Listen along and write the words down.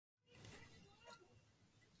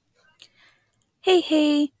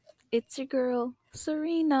Hey, it's your girl,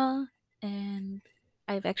 Serena, and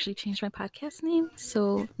I've actually changed my podcast name,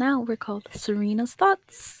 so now we're called Serena's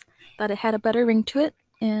Thoughts. Thought it had a better ring to it,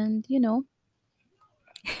 and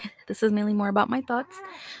this is mainly more about my thoughts.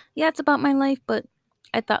 Yeah, it's about my life, but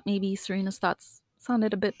I thought maybe Serena's Thoughts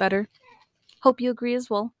sounded a bit better. Hope you agree as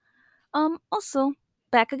well. Also,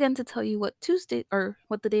 back again to tell you what Tuesday or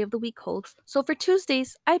what the day of the week holds. So for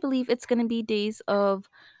Tuesdays, I believe it's gonna be days of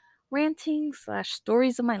ranting slash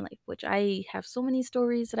stories of my life, which I have so many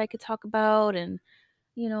stories that I could talk about, and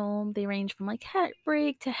they range from like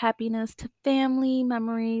heartbreak to happiness to family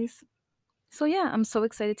memories. So yeah, I'm so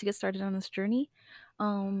excited to get started on this journey.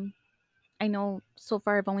 Um, I know so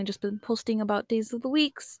far I've only just been posting about days of the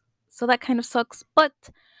weeks, so that kind of sucks. But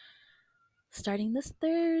starting this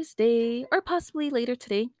Thursday, or possibly later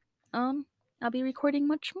today, um, I'll be recording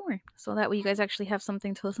much more. So that way you guys actually have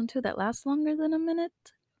something to listen to that lasts longer than a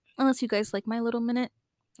minute. Unless you guys like my little minute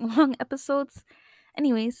long episodes.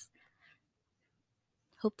 Anyways,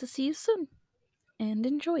 hope to see you soon and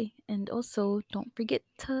enjoy. And also, don't forget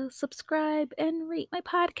to subscribe and rate my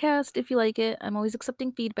podcast if you like it. I'm always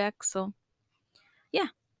accepting feedback, so yeah.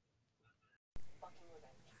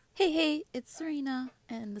 Hey, it's Serena,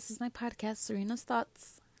 and this is my podcast, Serena's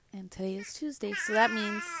Thoughts. And today is Tuesday, so that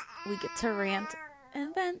means we get to rant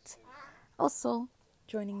and vent. Also,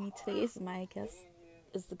 joining me today is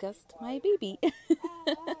the guest, my baby.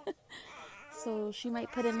 So she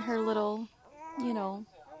might put in her little, you know,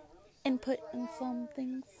 input in some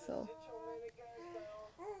things.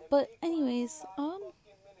 But anyways,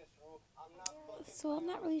 so I'm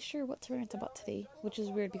not really sure what to rant about today, which is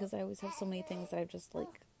weird because I always have so many things that I just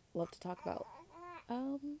like love to talk about.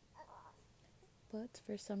 Um, but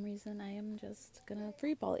for some reason, I am just gonna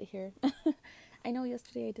freeball it here. I know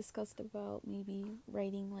yesterday I discussed about maybe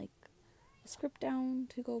writing like a script down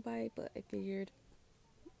to go by, but I figured,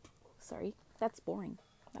 sorry, that's boring.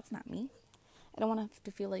 That's not me. I don't want to have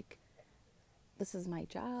to feel like this is my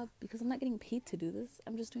job because I'm not getting paid to do this.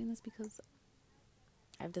 I'm just doing this because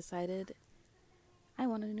I've decided I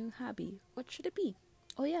want a new hobby. What should it be?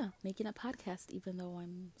 Oh, yeah, making a podcast, even though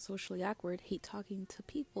I'm socially awkward, hate talking to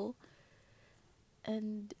people,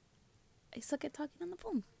 and I suck at talking on the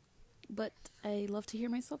phone. But I love to hear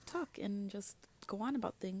myself talk and just go on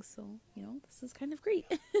about things, so, this is kind of great.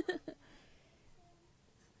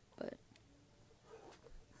 But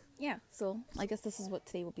yeah, so I guess this is what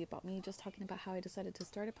today will be about, me just talking about how I decided to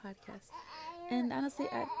start a podcast. And honestly,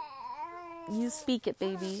 you speak it,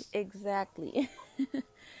 baby. Exactly.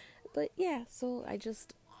 But yeah, so I've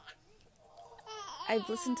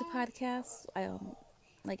listened to podcasts.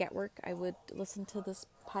 Like at work, I would listen to this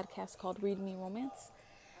podcast called Read Me Romance,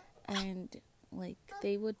 and like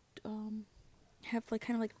they would have like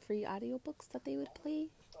kind of like free audiobooks that they would play,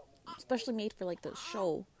 especially made for like the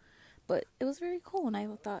show. But it was very cool, and I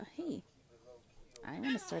thought, hey, I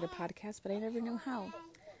want to start a podcast, but I never knew how.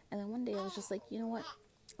 And then one day I was just like, you know what?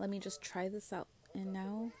 Let me just try this out. And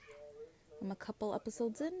now I'm a couple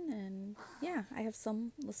episodes in, and yeah, I have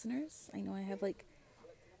some listeners. I know I have like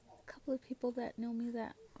a couple of people that know me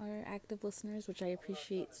that are active listeners, which I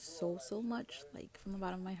appreciate so much, like from the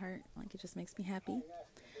bottom of my heart. Like, it just makes me happy.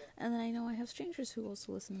 And then I know I have strangers who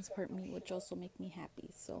also listen and support me, which also make me happy.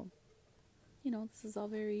 So, this is all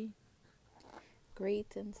very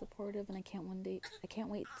great and supportive, and I can't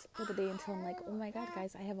wait for the day until I'm like, oh my god,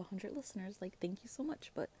 guys, I have 100 listeners. Like, thank you so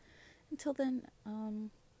much. But until then,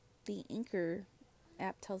 the Anchor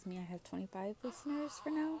app tells me I have 25 listeners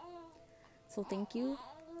for now. So thank you,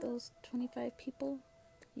 those 25 people.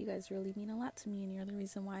 You guys really mean a lot to me, and you're the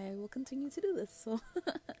reason why I will continue to do this. So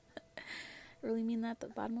I really mean that at the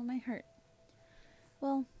bottom of my heart.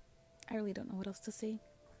 Well, I really don't know what else to say,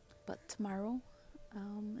 but tomorrow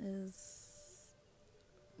is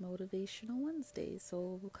Motivational Wednesday,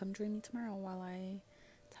 so come join me tomorrow while I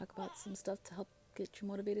talk about some stuff to help get you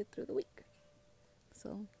motivated through the week.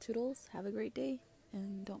 So, toodles, have a great day,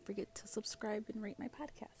 and don't forget to subscribe and rate my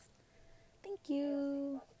podcast. Thank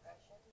you.